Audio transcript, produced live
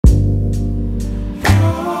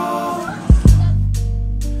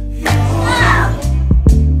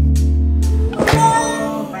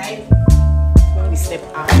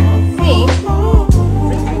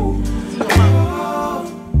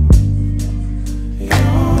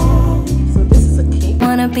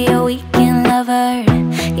be a weekend lover.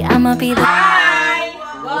 Yeah, I'ma be the. Hi!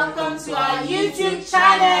 Welcome to our YouTube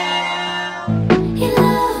channel!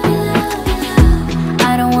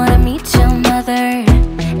 I don't wanna meet your mother.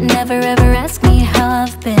 Never ever ask me how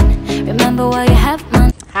I've been. Remember why you have my.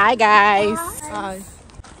 Hi guys! Hi.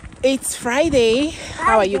 It's Friday.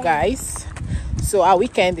 How are you guys? So our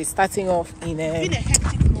weekend is starting off in a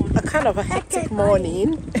kind of a hectic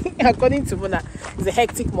morning. According to Mona, it's a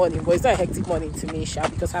hectic morning, but it's not a hectic morning to me, Sha,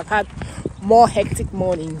 because I've had more hectic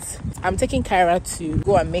mornings. I'm taking Kaira to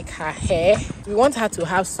go and make her hair. We want her to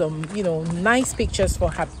have some, nice pictures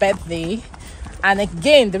for her birthday. And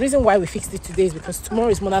again, the reason why we fixed it today is because tomorrow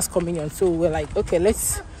is Mona's communion. So we're like, okay,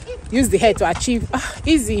 let's use the hair to achieve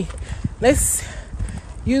easy. Let's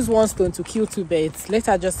use one stone to kill two birds. Let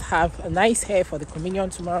her just have a nice hair for the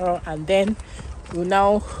communion tomorrow, and then we'll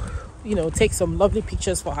now take some lovely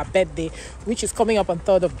pictures for her birthday, which is coming up on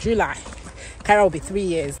 3rd of July. Kaira will be 3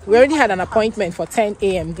 years. We already had an appointment for 10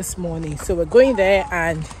 a.m. this morning, so we're going there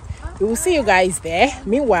and we will see you guys there.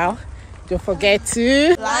 Meanwhile, don't forget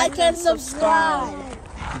to like and subscribe.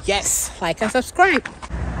 Yes, like and subscribe.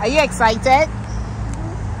 Are you excited?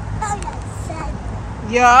 I'm excited.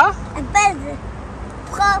 Yeah? I better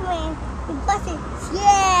coming. The bus is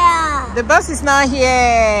here. The bus is not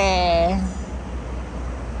here.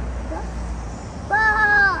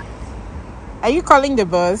 Bus. Are you calling the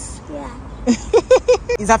bus? Yeah.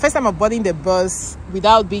 It's her first time of boarding the bus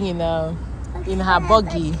without being in her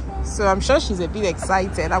buggy, so I'm sure she's a bit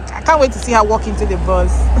excited. I can't wait to see her walk into the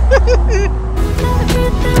bus.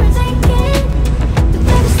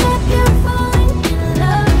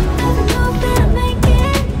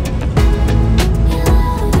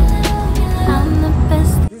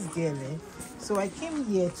 This girl, so I came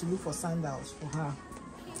here to look for sandals for her,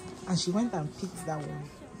 and she went and picked that one.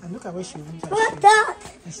 And look at where she went. What that?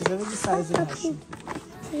 And she's already sizing her shoe.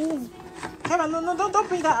 Kaira, no, don't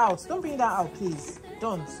bring that out. Don't bring that out, please.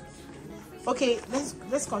 Don't. Okay,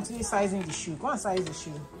 let's continue sizing the shoe. Go and size the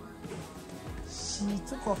shoe. She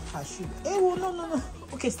took off her shoe. Hey, oh, no.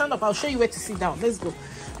 Okay, stand up. I'll show you where to sit down. Let's go.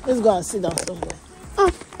 Let's go and sit down somewhere.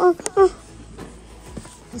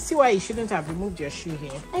 You see why you shouldn't have removed your shoe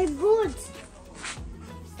here? I would.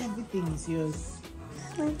 Everything is yours.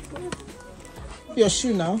 Your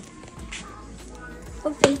shoe now.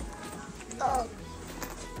 Okay. Oh.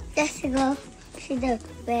 Let's go to the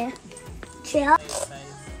bear. Chair.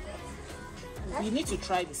 You need to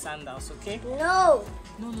try the sandals, okay? No.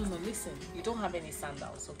 No, listen. You don't have any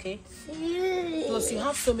sandals, okay? Seriously. Plus, you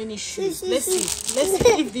have so many shoes. Let's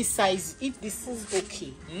see if this size, if this is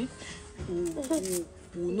okay.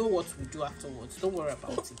 We'll know what we do afterwards. Don't worry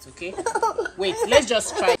about it, okay? Wait, let's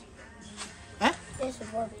just try. Huh?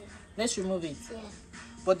 Let's remove it. Yeah.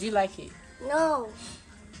 But do you like it? No.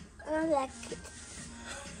 I don't like it.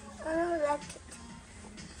 I don't like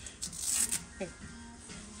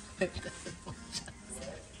it.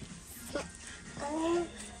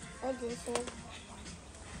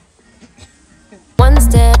 One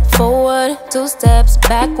step forward, 2 steps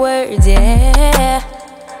backwards, yeah.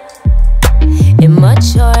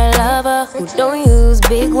 Immature lover who don't use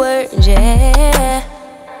big words, yeah.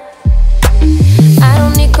 I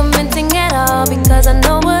don't need convincing at all because I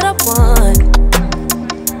know what I want.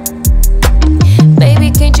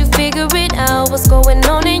 Baby, can't you figure it out? What's going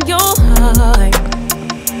on in your heart?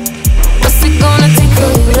 What's it gonna take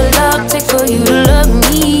for you to love? Take for you to love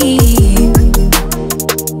me?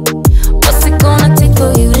 What's it gonna take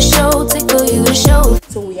for you to show? Take for you to show?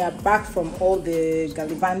 So we are back from all the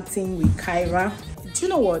gallivanting with Kaira. Do you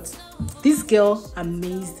know what? This girl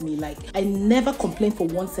amazed me. Like, I never complained for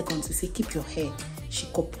 1 second to say keep your hair. She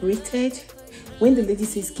cooperated. When the lady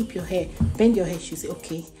says keep your hair, bend your hair, she'll say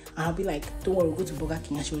okay. And I'll be like, don't worry, we'll go to Burger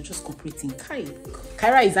King, and she will just cooperating.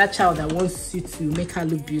 Kaira is that child that wants you to make her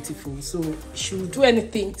look beautiful, so she will do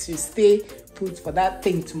anything to stay put for that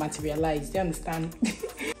thing to materialize. Do you understand?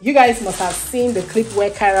 You guys must have seen the clip where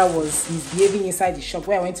Kaira was misbehaving inside the shop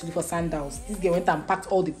where I went to look for sandals. This girl went and packed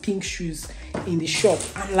all the pink shoes in the shop.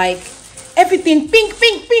 I'm like, everything pink.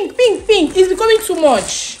 It's becoming too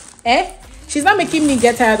much. She's not making me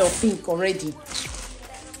get tired of pink already.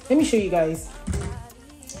 Let me show you guys.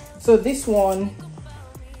 So this one,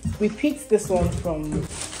 we picked this one from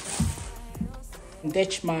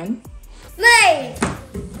Dutchman. Me.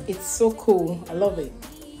 It's so cool. I love it.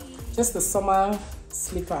 Just the summer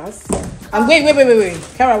slippers. And wait.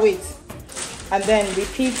 Kaira, wait. And then we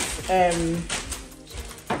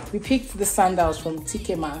picked the sandals from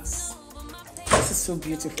TK Maxx. This is so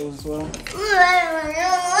beautiful as well.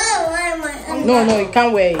 No, you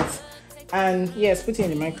can't wear it. And yes, put it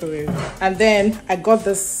in the microwave. And then I got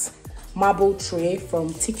this marble tray from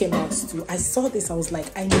TK Maxx too. I saw this, I was like,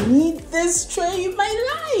 I need this tray in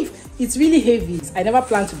my life. It's really heavy. I never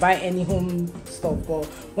planned to buy any home stuff, but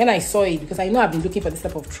when I saw it, because I know I've been looking for this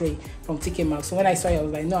type of tray from TK Maxx, so when I saw it, I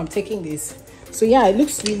was like, no, I'm taking this. So yeah, it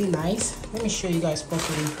looks really nice. Let me show you guys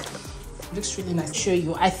properly. It looks really nice. Show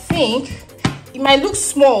you. I think it might look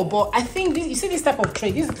small, but I think this, you see this type of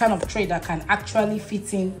tray, this is the kind of tray that can actually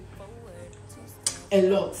fit in a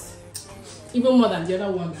lot, even more than the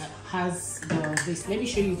other one that has this. Let me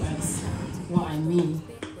show you guys what I mean.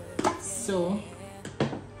 So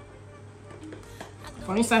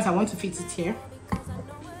for instance, I want to fit it here.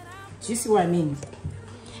 Do you see what I mean?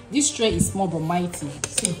 This tray is small but mighty.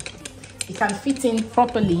 See, it can fit in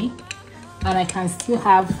properly, and I can still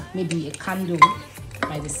have maybe a candle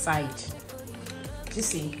by the side. Do you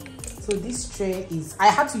see? So this tray is, I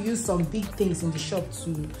had to use some big things in the shop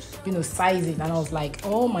to, you know, size it, and I was like,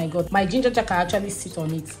 oh my god, my ginger jar can actually sit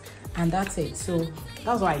on it, and that's it. So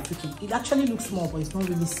that's why I took it. It actually looks small, but it's not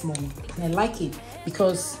really small, and I like it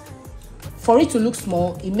because for it to look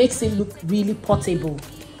small, it makes it look really portable.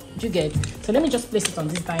 Do you get? So let me just place it on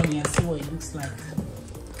this dining and see what it looks like.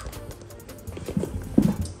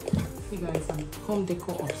 You guys, I'm home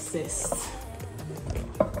decor obsessed.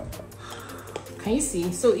 Can you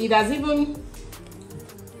see? So it has even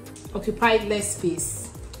occupied less space.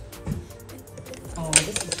 Oh,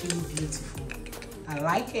 this is really beautiful. I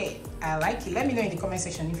like it. I like it. Let me know in the comment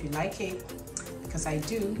section if you like it, because I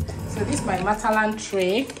do. So this is my Matalan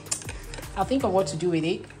tray. I'll think of what to do with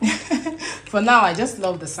it. For now, I just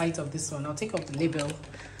love the sight of this one. I'll take off the label,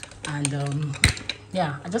 and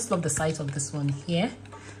yeah, I just love the sight of this one here.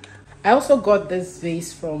 I also got this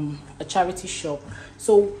vase from a charity shop.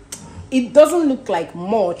 So it doesn't look like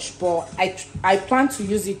much, but I plan to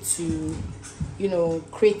use it to, you know,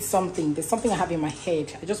 create something. There's something I have in my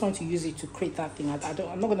head. I just want to use it to create that thing.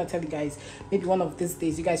 I'm not gonna tell you guys. Maybe one of these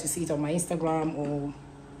days you guys will see it on my Instagram or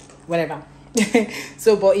whatever.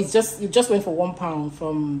 So, but it just went for £1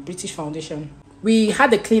 from British Foundation. We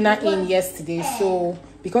had a cleaner in yesterday, so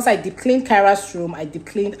because I deep cleaned Kaira's room, I deep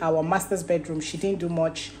cleaned our master's bedroom. She didn't do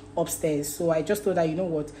much upstairs, so I just told her, you know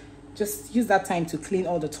what, just use that time to clean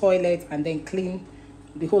all the toilets and then clean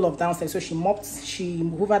the whole of downstairs. So she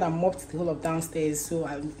hoovered and mopped the whole of downstairs. So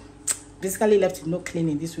I basically left with no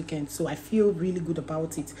cleaning this weekend. So I feel really good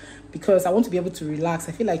about it because I want to be able to relax.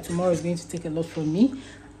 I feel like tomorrow is going to take a lot from me.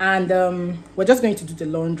 And we're just going to do the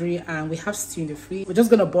laundry, and we have stew in the fridge. We're just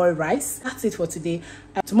going to boil rice. That's it for today.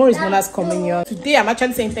 Tomorrow is Mona's communion. Today I'm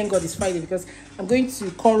actually saying thank God it's Friday because I'm going to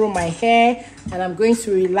cornrow my hair and I'm going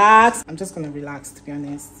to relax. I'm just going to relax, to be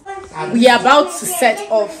honest. We are about to set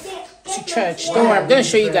off to church. Don't worry, I'm going to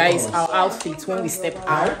show you guys our outfits when we step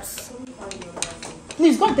out.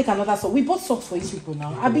 Please go and take another sock. We bought socks for these people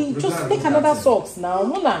now. Abi, just take another socks now.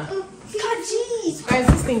 Mona. Jeez. Guys,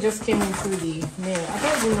 this thing just came in through the mail. I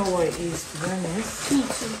don't even know what it is, to be honest. Me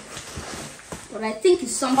too. But I think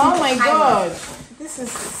it's something. Oh my god. This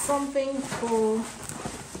is something for...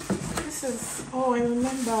 This is... Oh, I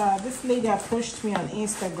remember. This lady approached me on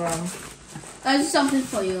Instagram. That's something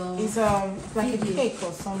for your... It's like a cake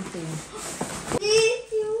or something.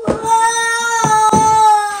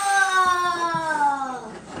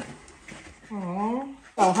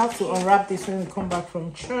 I'll have to unwrap this when we come back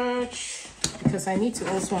from church because I need to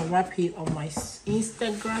also unwrap it on my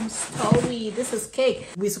Instagram story. This is cake.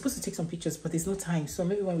 We're supposed to take some pictures, but there's no time. So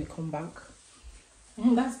maybe when we come back,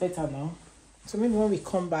 that's better now. So maybe when we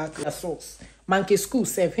come back, the socks. Manke school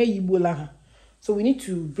safe. Hey, Ibola. So we need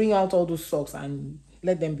to bring out all those socks and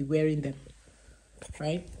let them be wearing them,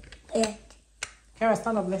 right? Yeah. Kaira,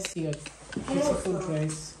 stand up. Let's see your beautiful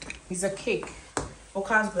dress. It's a cake.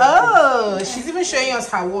 Oh, she's even showing us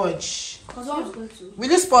her watch. Will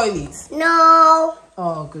you spoil it? No.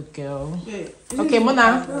 Oh, good girl. Okay,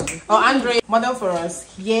 Mona or Andre, model for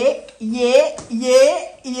us. Yeah. Okay,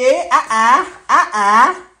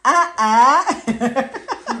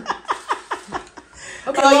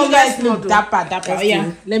 oh, you guys look dapper. Oh,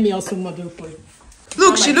 yeah. Let me also model for you.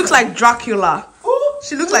 Look, she looks like Dracula.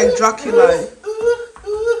 She looks like Dracula.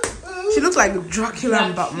 She looks like Dracula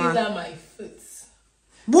and Batman. My foot.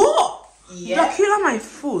 What? Yeah. Dracula my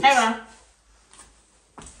foot. Kaira.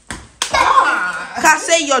 Can I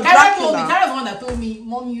say you're Dracula? Kaira's the one that told me,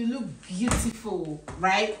 Mom, you look beautiful,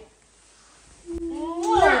 right?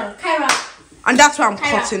 Yeah. Kaira. And that's why I'm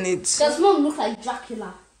cutting it. Does Mom look like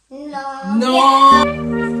Dracula? No.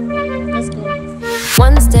 Let's go.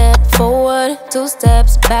 One step forward, 2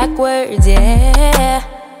 steps backwards, yeah.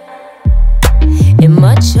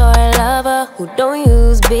 Immature lover who don't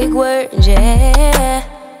use big words, yeah.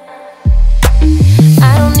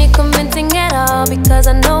 I don't need convincing at all because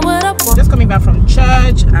I know what I want. back from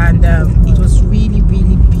church, and it was really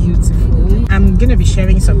beautiful. I'm gonna be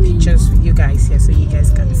sharing some pictures with you guys here so you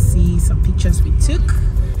guys can see some pictures we took.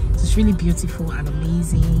 It's really beautiful and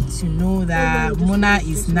amazing to know that Mona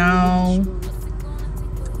is now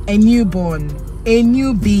a newborn, a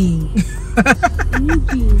new being. A new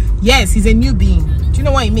being. Yes, he's a new being. Do you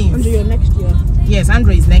know what it means? Andrea, next year. Yes,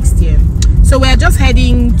 Andrea is next year. So we're just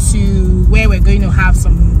heading to where we're going to have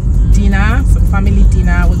some dinner, some family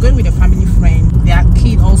dinner. We're going with a family friend. Their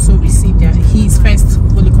kid also received his first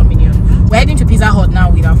Holy Communion. We're heading to Pizza Hut now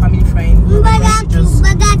with our family friend.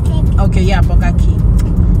 Burger King. Okay, yeah, Burger King.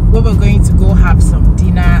 Where we're going to go have some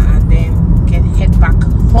dinner and then head back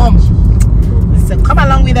home. So come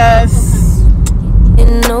along with us.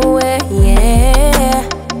 In nowhere, yeah.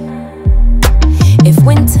 If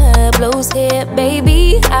winter blows here,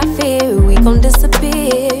 baby, I fear we gon'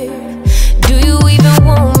 disappear. Do you even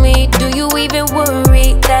want me? Do you even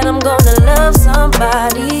worry that I'm gonna love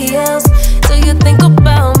somebody else? Do you think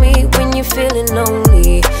about me when you're feeling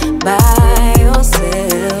lonely by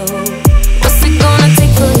yourself? What's it gonna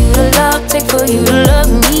take for you to love? Take for you to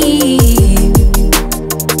love me?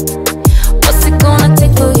 What's it gonna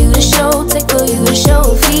take for you to show? Take for you to show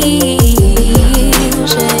feels,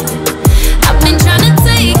 yeah. I've been trying to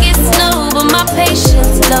take it slow, but my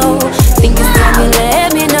patience low. Think it's time you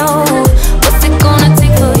let me know. What's it gonna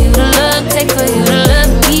take for you to love? Take for you to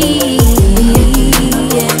love me,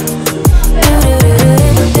 yeah.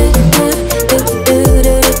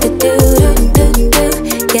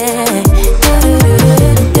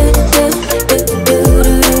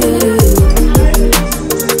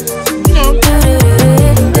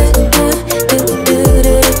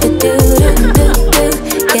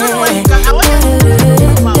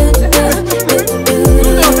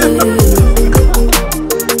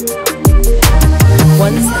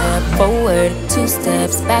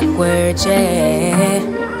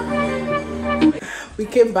 We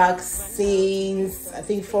came back since I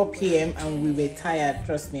think 4 p.m. and we were tired.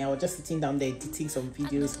 Trust me, I was just sitting down there editing some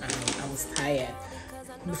videos and I was tired.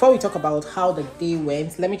 Before we talk about how the day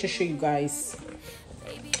went, let me just show you guys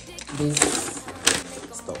this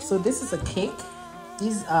stuff. So this is a cake.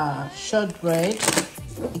 These are shortbread.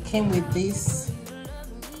 It came with this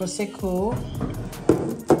prosecco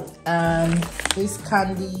and this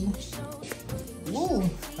candy. Ooh,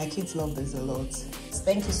 my kids love this a lot.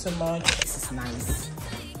 Thank you so much. This is nice.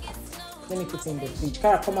 Let me put it in the fridge.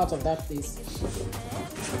 Kaira, come out of that, please.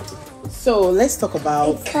 So let's talk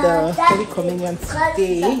about the Holy Communion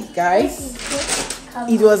today, guys.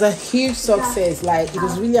 It was a huge success. Like, it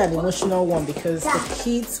was really an emotional one because the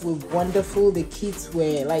kids were wonderful. The kids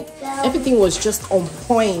were like, everything was just on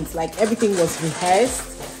point. Like, everything was rehearsed,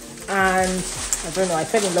 and I don't know, I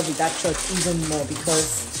fell in love with that church even more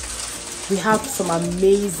because we have some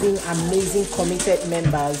amazing committed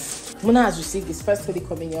members. Mona has received his first Holy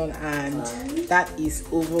Communion and that is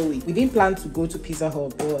over with. We didn't plan to go to Pizza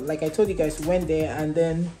Hut, but like I told you guys, we went there and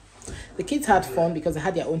then the kids had fun because they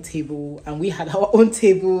had their own table and we had our own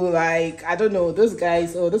table. Like, I don't know, those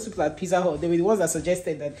guys or those people at Pizza Hut, they were the ones that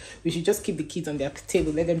suggested that we should just keep the kids on their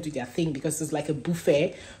table, let them do their thing because it's like a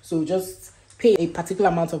buffet. So just pay a particular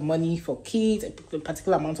amount of money for kids, a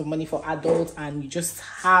particular amount of money for adults, and you just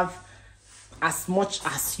have as much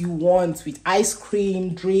as you want with ice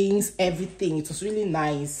cream, drinks, everything. It was really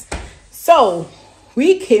nice. So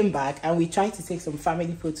we came back and we tried to take some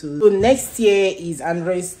family photos. So next year is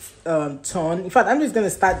Andre's turn. In fact, Andre is going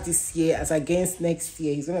to start this year as against next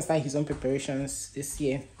year. He's going to start his own preparations this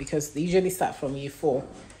year because they usually start from year 4.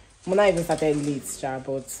 Mona even started late,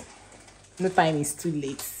 but no time is too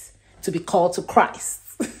late to be called to Christ.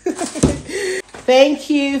 Thank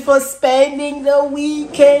you for spending the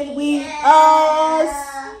weekend with us.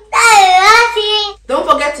 Don't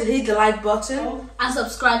forget to hit the like button and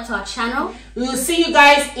subscribe to our channel. We will see you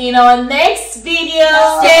guys in our next video.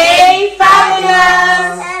 Stay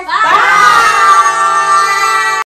fabulous. Bye.